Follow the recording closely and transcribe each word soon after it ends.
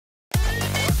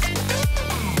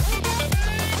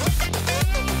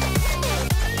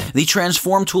The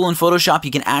transform tool in Photoshop,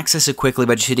 you can access it quickly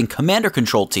by just hitting Command or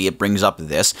Control T. It brings up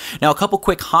this. Now, a couple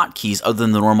quick hotkeys other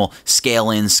than the normal scale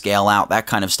in, scale out, that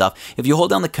kind of stuff. If you hold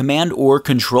down the Command or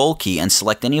Control key and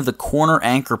select any of the corner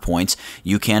anchor points,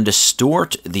 you can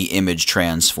distort the image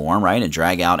transform, right, and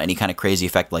drag out any kind of crazy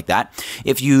effect like that.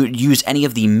 If you use any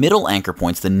of the middle anchor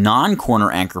points, the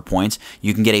non-corner anchor points,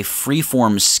 you can get a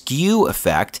freeform skew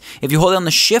effect. If you hold down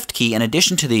the Shift key, in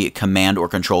addition to the Command or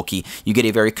Control key, you get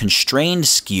a very constrained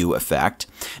skew effect.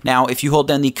 Now, if you hold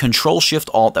down the Control Shift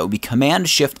Alt, that would be Command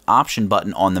Shift Option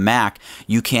button on the Mac,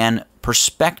 you can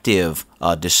perspective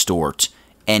distort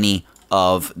any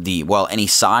of the, well, any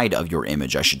side of your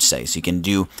image, I should say. So you can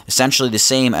do essentially the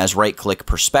same as right-click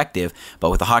perspective, but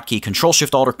with the hotkey Control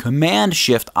Shift Alt or Command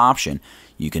Shift Option,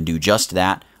 you can do just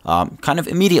that kind of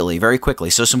immediately, very quickly.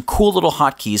 So some cool little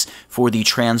hotkeys for the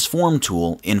transform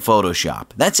tool in Photoshop.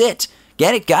 That's it.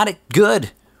 Get it, got it,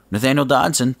 good. Nathaniel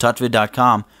Dodson,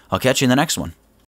 tutvid.com. I'll catch you in the next one.